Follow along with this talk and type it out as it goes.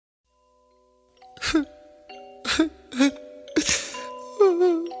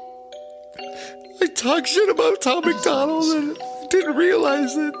talk shit about Tom Macdonald and didn't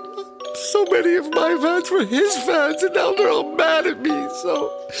realize that so many of my fans were his fans, and now they're all mad at me.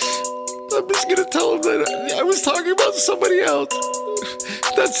 So I'm just gonna tell them that I was talking about somebody else.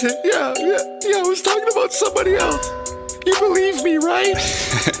 That's it. Yeah, I was talking about somebody else. You believe me, right?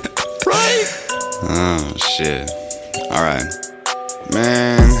 Right? Oh, shit. Alright.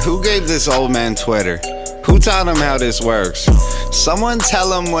 Man, who gave this old man Twitter? Who taught him how this works? Someone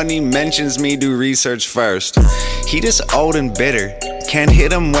tell him when he mentions me, do research first. He just old and bitter. Can't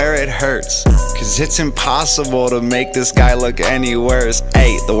hit him where it hurts, cause it's impossible to make this guy look any worse.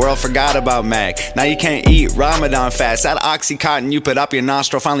 Hey, the world forgot about Mac. Now you can't eat Ramadan fast. That Oxycontin you put up your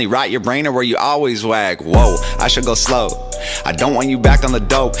nostril finally rot your brain, or where you always wag. Whoa, I should go slow. I don't want you back on the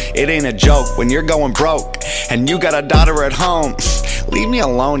dope. It ain't a joke when you're going broke and you got a daughter at home. Leave me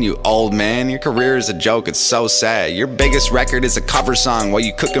alone, you old man. Your career is a joke, it's so sad. Your biggest record is a cover song while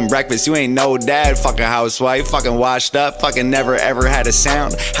you cooking breakfast. You ain't no dad, fucking housewife, fucking washed up, fucking never ever had a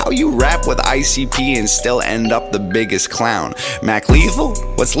sound. How you rap with ICP and still end up the biggest clown? Mac Lethal?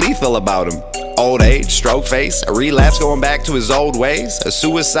 What's lethal about him? Old age, stroke face, a relapse going back to his old ways, a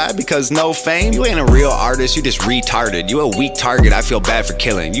suicide because no fame? You ain't a real artist, you just retarded. You a weak target, I feel bad for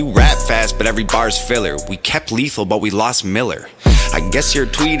killing. You rap fast but every bar's filler. We kept Lethal but we lost Miller. I guess your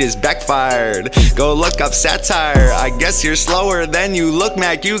tweet is backfired. Go look up satire. I guess you're slower than you look,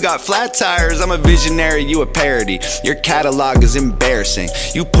 Mac. You got flat tires. I'm a visionary, you a parody. Your catalog is embarrassing.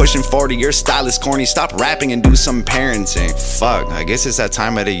 You pushing 40, your style is corny. Stop rapping and do some parenting. Fuck, I guess it's that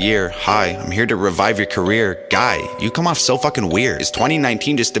time of the year. Hi, I'm here to revive your career. Guy, you come off so fucking weird. It's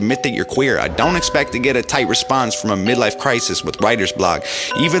 2019, just admit that you're queer. I don't expect to get a tight response from a midlife crisis with writer's block,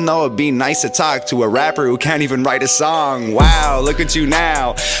 even though it'd be nice to talk to a rapper who can't even write a song. Wow, look at you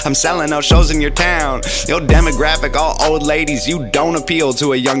now. I'm selling out shows in your town. Your demographic, all old ladies. You don't appeal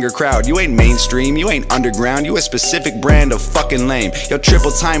to a younger crowd. You ain't mainstream, you ain't underground. You a specific brand of fucking lame. Your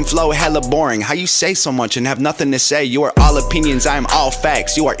triple time flow hella boring. How you say so much and have nothing to say? You are all opinions, I am all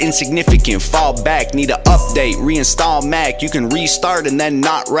facts. You are insignificant, fall back. Need a update, reinstall Mac. You can restart and then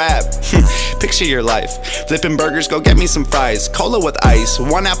not rap. Picture your life. Flipping burgers, go get me some fries. Cola with ice,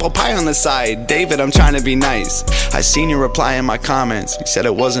 one apple pie on the side. David, I'm trying to be nice. I seen your reply in my comments. You said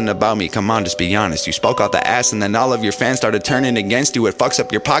it wasn't about me, come on, just be honest. You spoke out the ass and then all of your fans started turning against you. It fucks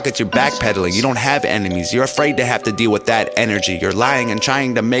up your pockets, you're backpedaling. You don't have enemies, you're afraid to have to deal with that energy. You're lying and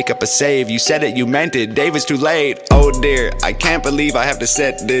trying to make up a save. You said it, you meant it, Dave, it's too late. Oh dear, I can't believe I have to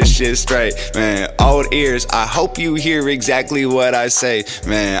set this shit straight. Man, old ears, I hope you hear exactly what I say.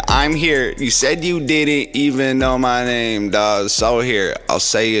 Man, I'm here, you said you didn't even know my name, dawg. So here, I'll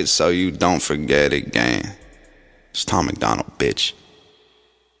say it so you don't forget again. It's Tom Macdonald, bitch.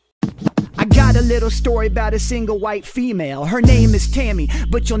 I got a little story about a single white female. Her name is Tammy,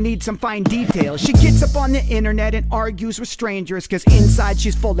 but you'll need some fine details. She gets up on the internet and argues with strangers, cause inside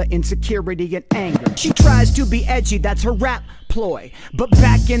she's full of insecurity and anger. She tries to be edgy, that's her rap ploy, but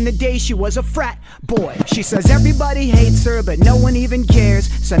back in the day she was a frat boy. She says everybody hates her but no one even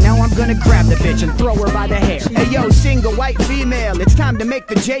cares, so now I'm gonna grab the bitch and throw her by the hair. Hey yo, single white female, it's time to make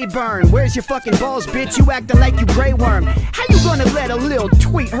the J burn. Where's your fucking balls, bitch? You acting like you Grey Worm. How you gonna let a little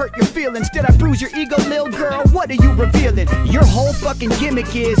tweet hurt your feelings? Did I bruise your ego, lil girl? What are you revealing? Your whole fucking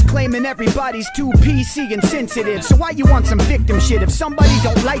gimmick is claiming everybody's too PC and sensitive. So why you want some victim shit? If somebody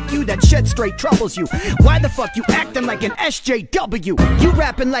don't like you, that shit straight troubles you. Why the fuck you acting like an SJW? You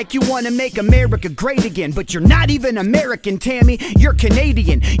rapping like you wanna make America great again, but you're not even American, Tammy, you're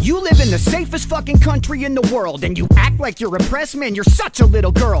Canadian. You live in the safest fucking country in the world, and you act like you're repressed, man, you're such a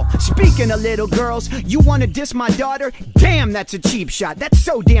little girl. Speaking of little girls, you wanna diss my daughter? Damn, that's a cheap shot. That's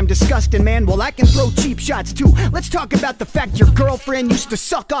so damn disgusting, man. Well, I can throw cheap shots too. Let's talk about the fact your girlfriend used to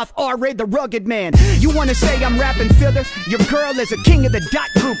suck off R.A. the Rugged Man. You wanna say I'm rapping filler? Your girl is a king of the dot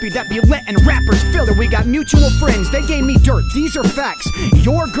groupie that be letting rappers fill her. We got mutual friends, they gave me dirt. These are facts.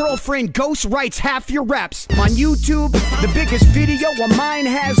 Your girlfriend ghost writes half your raps. On YouTube, the biggest video of mine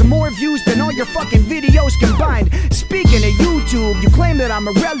has more views than all your fucking videos combined. Speaking of YouTube, you claim that I'm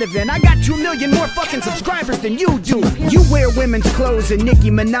irrelevant. I got 2 million more fucking subscribers than you do. You wear women's clothes and Nicki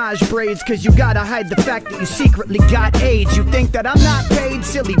Minaj braids cause you gotta hide the fact that you secretly got AIDS. You think that I'm not paid?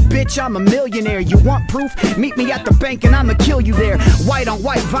 Silly bitch, I'm a millionaire. You want proof? Meet me at the bank and I'ma kill you there. White on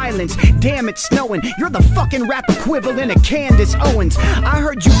white violence, damn it's snowing. You're the fucking rap equivalent of Candace Owens. I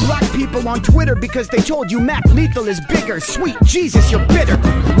heard you block people people on Twitter because they told you Mac Lethal is bigger. Sweet Jesus, you're bitter.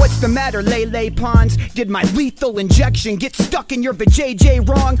 What's the matter, Lele Pons? Did my lethal injection get stuck in your vajayjay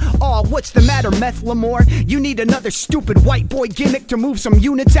wrong? Aw, what's the matter, Meth Lamore? You need another stupid white boy gimmick to move some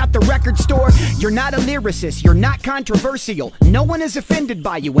units at the record store? You're not a lyricist, you're not controversial. No one is offended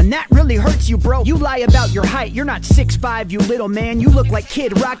by you, and that really hurts you, bro. You lie about your height, you're not 6'5", you little man. You look like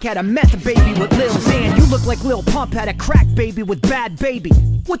Kid Rock had a meth baby with Lil Xan. You look like Lil Pump had a crack baby with Bad Baby.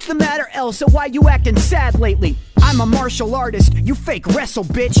 What's the matter, Elsa? Why you acting sad lately? I'm a martial artist, you fake wrestle,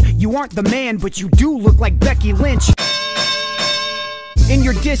 bitch. You aren't the man, but you do look like Becky Lynch. In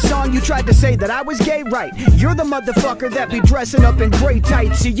your diss song, you tried to say that I was gay, right? You're the motherfucker that be dressing up in gray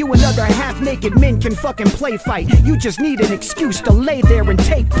tights, so you and other half-naked men can fucking play fight. You just need an excuse to lay there and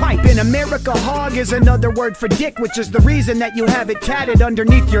take pipe. In America, hog is another word for dick, which is the reason that you have it tatted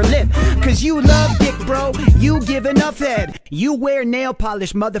underneath your lip. Cause you love dick, bro. You give enough head. You wear nail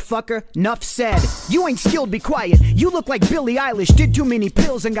polish, motherfucker. Nuff said. You ain't skilled, be quiet. You look like Billie Eilish did too many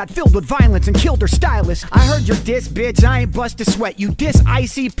pills and got filled with violence and killed her stylist. I heard your diss, bitch. I ain't bust a sweat. You diss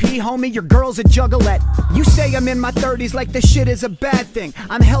ICP, homie, your girl's a juggalette. You say I'm in my 30s like this shit is a bad thing.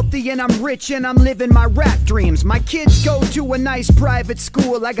 I'm healthy and I'm rich and I'm living my rap dreams. My kids go to a nice private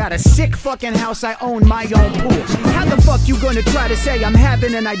school. I got a sick fucking house, I own my own pool. How the fuck you gonna try to say I'm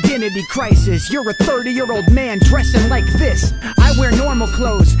having an identity crisis? You're a 30-year-old man dressing like this. I wear normal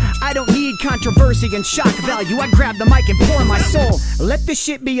clothes. I don't need controversy and shock value. I grab the mic and pour my soul. Let this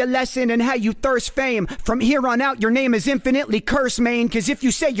shit be a lesson in how you thirst fame. From here on out, your name is infinitely cursed, man. Cause if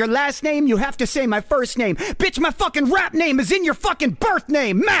you say your last name, you have to say my first name. Bitch, my fucking rap name is in your fucking birth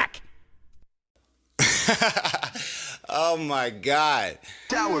name, Mac! Oh my God.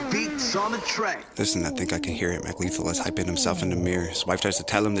 Tower beats on the track. Listen, I think I can hear it. Mac Lethal is hyping himself in the mirror. His wife tries to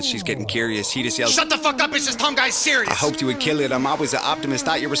tell him that she's getting curious. He just yells, Shut the fuck up, it's just Tom Guy's serious. I hoped you would kill it. I'm always an optimist.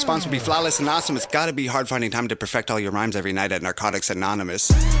 Thought your response would be flawless and awesome. It's gotta be hard finding time to perfect all your rhymes every night at Narcotics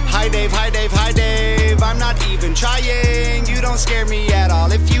Anonymous. Hi Dave, hi Dave, hi Dave. I'm not even trying. You don't scare me at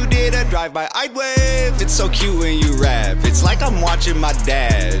all. If you did a drive-by, I'd wave. It's so cute when you rap. It's like I'm watching my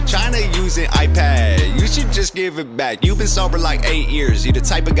dad trying to use an iPad. You should just give it back. You've been sober like 8 years. You the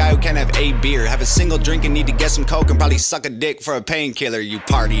type of guy who can't have a beer, have a single drink and need to get some coke and probably suck a dick for a painkiller. You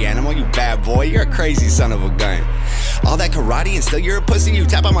party animal, you bad boy. You're a crazy son of a gun. All that karate and still you're a pussy. You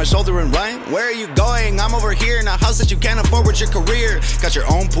tap on my shoulder and run. Where are you going? I'm over here in a house that you can't afford with your career. Got your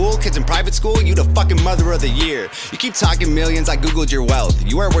own pool, kids in private school. You the fucking mother of the year. You keep talking millions, I googled your wealth.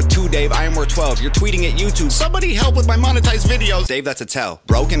 You are worth 2, Dave, I am worth 12. You're tweeting at YouTube, somebody help with my monetized videos. Dave, that's a tell.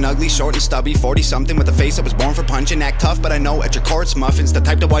 Broken, ugly, short and stubby, 40 something with a face that was born for punching. Act tough, but I know at your core it's muffins. The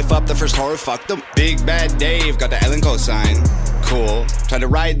type to wife up the first horror, fuck them. Big bad Dave, got the Ellen cosign. Cool. Try to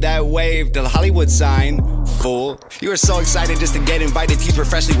ride that wave till the Hollywood sign. Fool. You were so excited just to get invited. Teeth were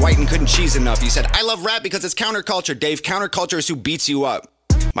freshly white and couldn't cheese enough. You said, I love rap because it's counterculture. Dave, counterculture is who beats you up.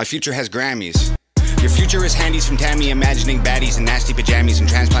 My future has Grammys. Your future is handies from Tammy, imagining baddies in nasty pajamas and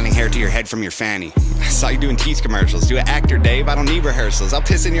transplanting hair to your head from your fanny. I saw you doing teeth commercials. You an actor, Dave. I don't need rehearsals. I'll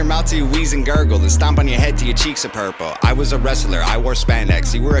piss in your mouth till you wheeze and gurgle, then stomp on your head till your cheeks are purple. I was a wrestler. I wore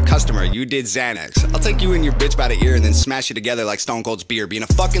spandex. You were a customer. You did Xanax. I'll take you and your bitch by the ear and then smash you together like Stone Cold's beer. Being a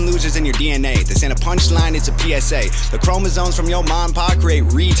fucking loser's in your DNA. This ain't a punchline, it's a PSA. The chromosomes from your mom and pa create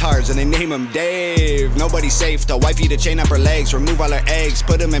retards and they name them Dave. Nobody's safe. The wifey to chain up her legs, remove all her eggs,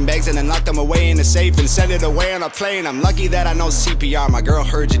 put them in bags and then lock them away in a safe and send it away on a plane. I'm lucky that I know CPR. My girl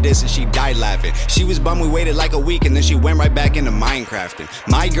heard you this and she died laughing. She was bummed we waited like a week and then she went right back into Minecrafting.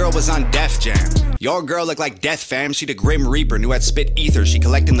 My girl was on Def Jam. Your girl looked like Death Fam. She the Grim Reaper, knew I'd spit ether. She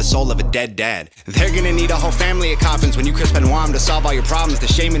collecting the soul of a dead dad. They're gonna need a whole family of coffins when you Chris Benoit to solve all your problems. The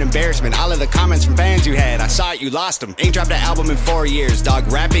shame and embarrassment, all of the comments from fans you had. I saw it, you lost them. Ain't dropped an album in 4 years,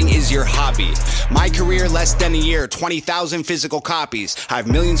 dog. Rapping is your hobby. My career less than a year, 20,000 physical copies. I have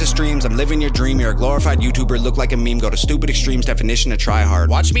millions of streams, I'm living your dream. You're a glorified YouTuber, look like a meme. Go to stupid extremes, definition of try hard.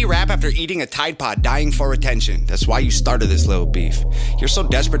 Watch me rap after eating a Tide Pod, dying for attention. That's why you started this little beef. You're so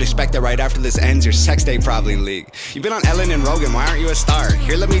desperate, expect that right after this ends, your sex tape probably leak. You've been on Ellen and Rogan, why aren't you a star?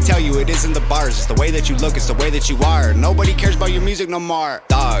 Here, let me tell you, it isn't the bars, it's the way that you look, it's the way that you are. Nobody cares about your music no more.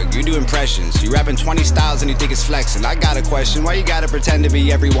 Dog, you do impressions, you rap in 20 styles and you think it's flexing. I got a question, why you gotta pretend to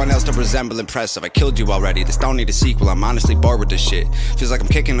be everyone else to resemble impressive? I killed you already, this don't need a sequel, I'm honestly bored with this shit. Feels like I'm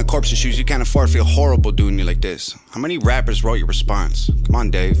kicking a corpse in shoes you can't afford, feel horrible doing you like this. How many rappers wrote your response? Come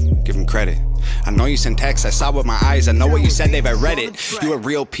on, Dave, give him credit. I know you sent texts, I saw with my eyes, I know what you said, Dave, I read it. You a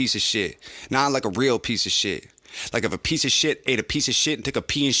real piece of shit, not like a real piece of shit. Like if a piece of shit ate a piece of shit and took a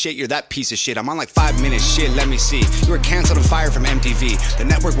pee and shit, you're that piece of shit. I'm on like 5 minutes, shit, let me see. You were canceled and fired from MTV. The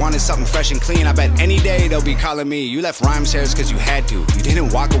network wanted something fresh and clean. I bet any day they'll be calling me. You left rhyme shares cause you had to. You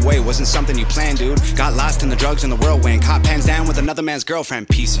didn't walk away, wasn't something you planned, dude. Got lost in the drugs and the whirlwind. Caught pants down with another man's girlfriend.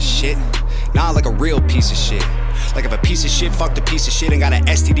 Piece of shit. Nah, like a real piece of shit. Like if a piece of shit fucked a piece of shit and got an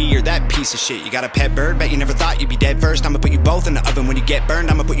STD, you're that piece of shit. You got a pet bird, bet you never thought you'd be dead first. I'ma put you both in the oven. When you get burned,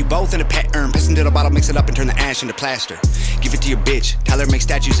 I'ma put you both in a pet urn. Piss into the bottle, mix it up and turn the ash into plaster. Give it to your bitch, tell her make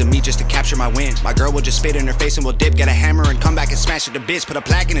statues of me just to capture my win. My girl will just spit in her face and we'll dip. Get a hammer and come back and smash it to bits. Put a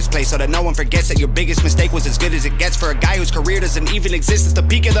plaque in his place so that no one forgets that your biggest mistake was as good as it gets. For a guy whose career doesn't even exist at the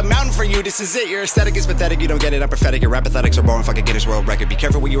peak of the mountain for you, this is it. Your aesthetic is pathetic, you don't get it, I'm prophetic. Your rap athletics are boring, fucking Guinness World Record. Be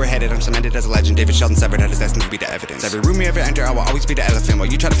careful where you were headed, I'm cemented as a legend. David Sheldon severed head is destined to be the evidence. Every room you ever enter, I will always be the elephant. While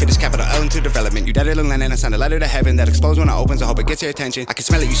you try to fit this capital L into development. You dead in Lennon, I send a letter to heaven that explodes when it opens. I hope it gets your attention. I can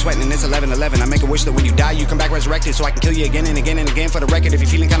smell it, you sweating and it's 11:11. I make a wish that when you die, you come back resurrected, so I can kill you again and again and again. For the record, if you're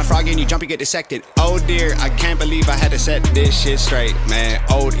feeling kinda froggy and you jump, you get dissected. Oh dear, I can't believe I had to set this shit straight, man.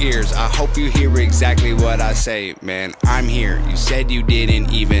 Old ears, I hope you hear exactly what I say, man. I'm here, you said you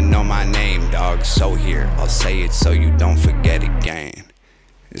didn't even know my name, dog. So here, I'll say it so you don't forget again.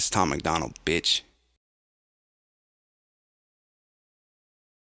 It's Tom Macdonald, bitch.